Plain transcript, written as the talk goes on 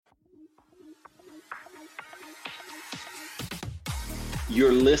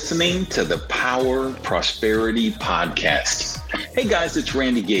You're listening to the Power Prosperity Podcast. Hey guys, it's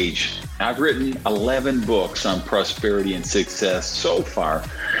Randy Gage. I've written 11 books on prosperity and success so far.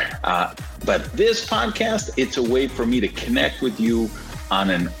 But this podcast, it's a way for me to connect with you on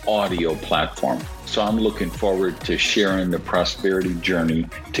an audio platform. So I'm looking forward to sharing the prosperity journey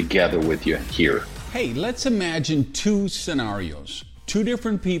together with you here. Hey, let's imagine two scenarios. Two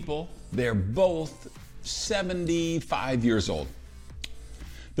different people. They're both 75 years old.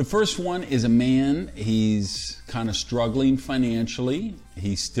 The first one is a man. He's kind of struggling financially.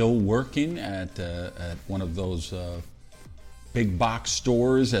 He's still working at one of those big box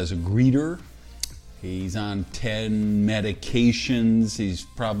stores as a greeter. He's on 10 medications. He's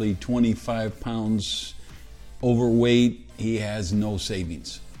probably 25 pounds overweight. He has no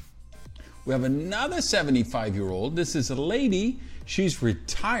savings. We have another 75-year-old. This is a lady. She's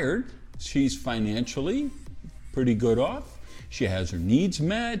retired. She's financially pretty good off. She has her needs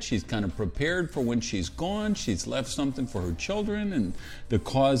met. She's kind of prepared for when she's gone. She's left something for her children and the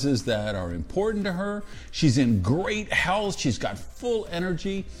causes that are important to her. She's in great health. She's got full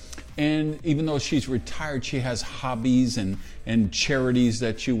energy. And even though she's retired, she has hobbies and charities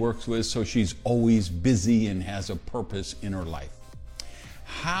that she works with. So she's always busy and has a purpose in her life.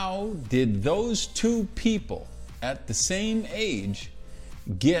 How did those two people at the same age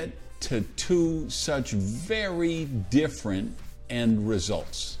get to two such very different end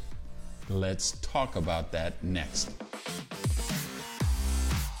results? Let's talk about that next.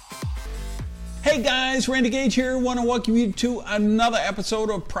 Hey guys, Randy Gage here. Want to welcome you to another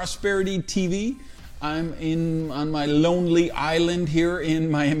episode of Prosperity TV. I'm on my lonely island here in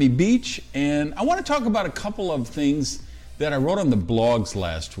Miami Beach, and I want to talk about a couple of things that I wrote on the blogs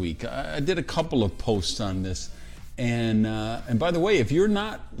last week. I did a couple of posts on this. And by the way, if you're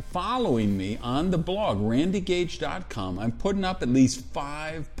not following me on the blog, randygage.com, I'm putting up at least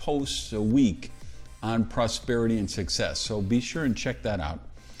 5 posts a week on prosperity and success. So be sure and check that out.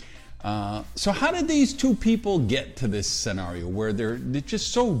 So how did these two people get to this scenario where they're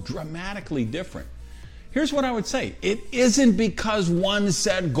just so dramatically different? Here's what I would say. It isn't because one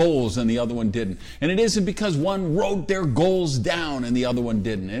set goals and the other one didn't. And it isn't because one wrote their goals down and the other one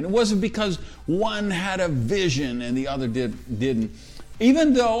didn't. And it wasn't because one had a vision and the other didn't.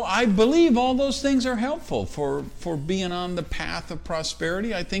 Even though I believe all those things are helpful for being on the path of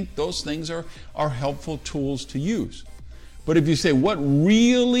prosperity, I think those things are helpful tools to use. But if you say, what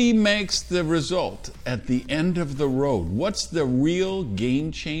really makes the result at the end of the road? What's the real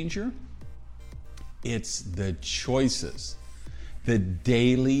game changer? It's the choices, the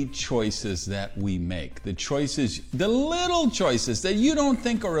daily choices that we make. The choices, the little choices that you don't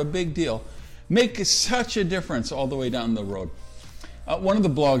think are a big deal, make such a difference all the way down the road. One of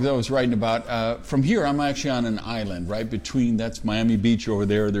the blogs I was writing about, from here I'm actually on an island, right between, that's Miami Beach over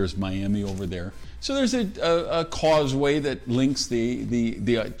there, there's Miami over there. So there's a causeway that links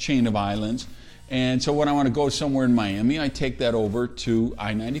the chain of islands. And so when I want to go somewhere in Miami, I take that over to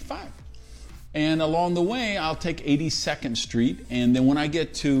I-95. And along the way, I'll take 82nd Street, and then when I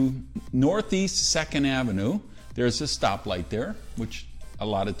get to Northeast 2nd Avenue, there's a stoplight there, which a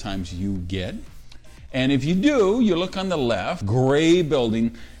lot of times you get. And if you do, you look on the left, gray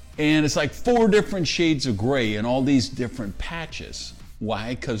building, and it's like 4 different shades of gray in all these different patches.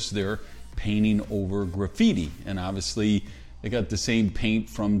 Why? Because they're painting over graffiti, and obviously they got the same paint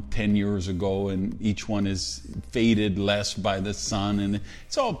from 10 years ago, and each one is faded less by the sun, and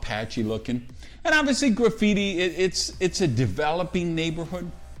it's all patchy looking. And obviously graffiti, it's a developing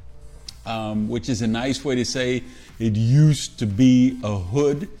neighborhood, which is a nice way to say it used to be a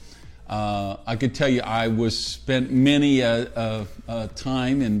hood. I could tell you I spent many a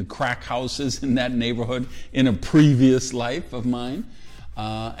time in the crack houses in that neighborhood in a previous life of mine.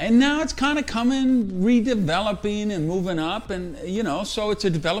 And now it's kind of redeveloping and moving up, and so it's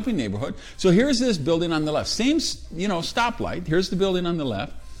a developing neighborhood. So here's this building on the left, same stoplight. Here's the building on the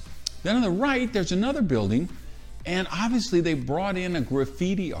left. Then on the right, there's another building, and obviously they brought in a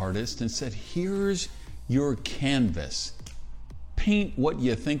graffiti artist and said, "Here's your canvas. Paint what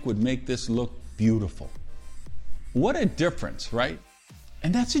you think would make this look beautiful." What a difference, right?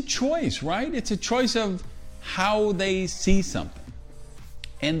 And that's a choice, right? It's a choice of how they see something.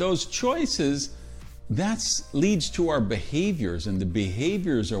 And those choices, that leads to our behaviors, and the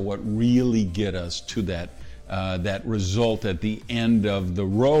behaviors are what really get us to that result at the end of the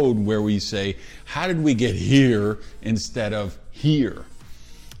road, where we say, how did we get here instead of here?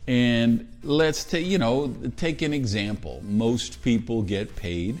 And let's take an example. Most people get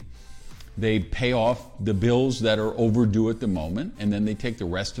paid. They pay off the bills that are overdue at the moment, and then they take the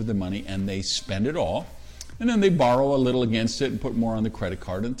rest of the money and they spend it all. And then they borrow a little against it and put more on the credit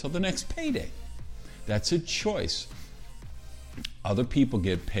card until the next payday. That's a choice. Other people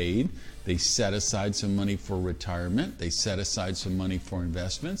get paid. They set aside some money for retirement. They set aside some money for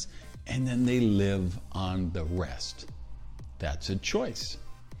investments. And then they live on the rest. That's a choice.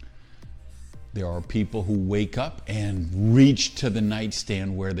 There are people who wake up and reach to the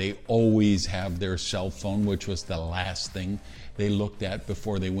nightstand where they always have their cell phone, which was the last thing they looked at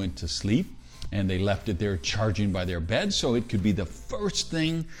before they went to sleep. And they left it there charging by their bed, so it could be the first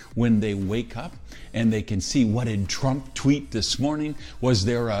thing when they wake up, and they can see, what did Trump tweet this morning? Was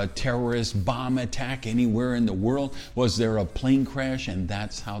there a terrorist bomb attack anywhere in the world? Was there a plane crash? And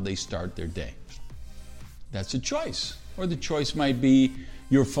that's how they start their day. That's a choice. Or the choice might be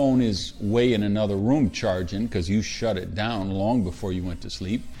your phone is way in another room charging because you shut it down long before you went to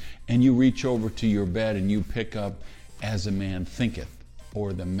sleep, and you reach over to your bed and you pick up As a Man Thinketh,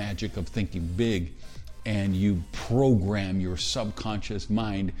 or The Magic of Thinking Big, and you program your subconscious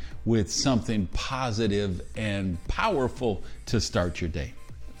mind with something positive and powerful to start your day.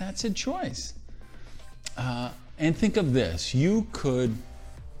 That's a choice. And think of this. You could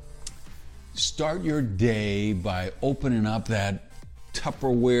start your day by opening up that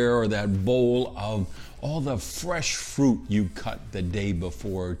Tupperware or that bowl of all the fresh fruit you cut the day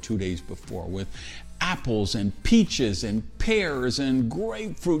before, 2 days before, with apples and peaches and pears and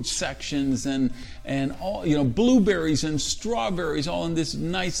grapefruit sections and all, blueberries and strawberries, all in this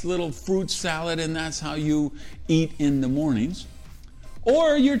nice little fruit salad, and that's how you eat in the mornings.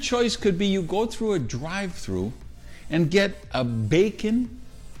 Or your choice could be you go through a drive-through and get a bacon,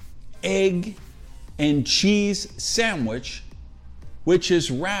 egg, and cheese sandwich, which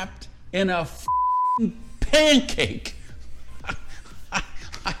is wrapped in a pancake. I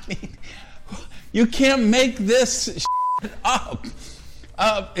mean, you can't make this up.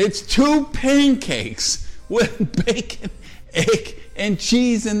 It's 2 pancakes with bacon, egg, and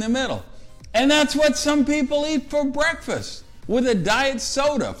cheese in the middle. And that's what some people eat for breakfast, with a diet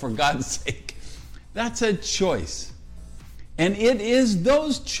soda, for God's sake. That's a choice. And it is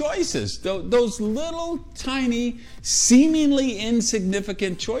those choices, those little tiny, seemingly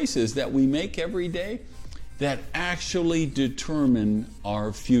insignificant choices that we make every day that actually determine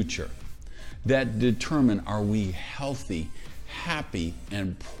our future. That determine, are we healthy, happy,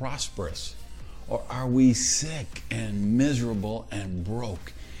 and prosperous? Or are we sick and miserable and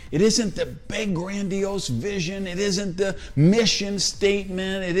broke? It isn't the big grandiose vision. It isn't the mission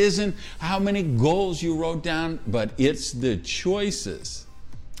statement. It isn't how many goals you wrote down, but it's the choices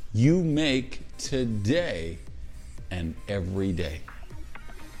you make today and every day.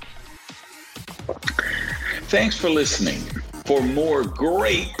 Thanks for listening. For more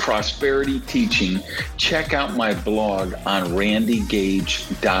great prosperity teaching, check out my blog on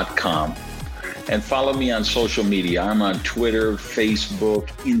randygage.com. And follow me on social media. I'm on Twitter, Facebook,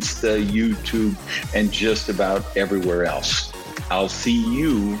 Insta, YouTube, and just about everywhere else. I'll see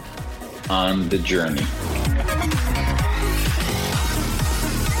you on the journey.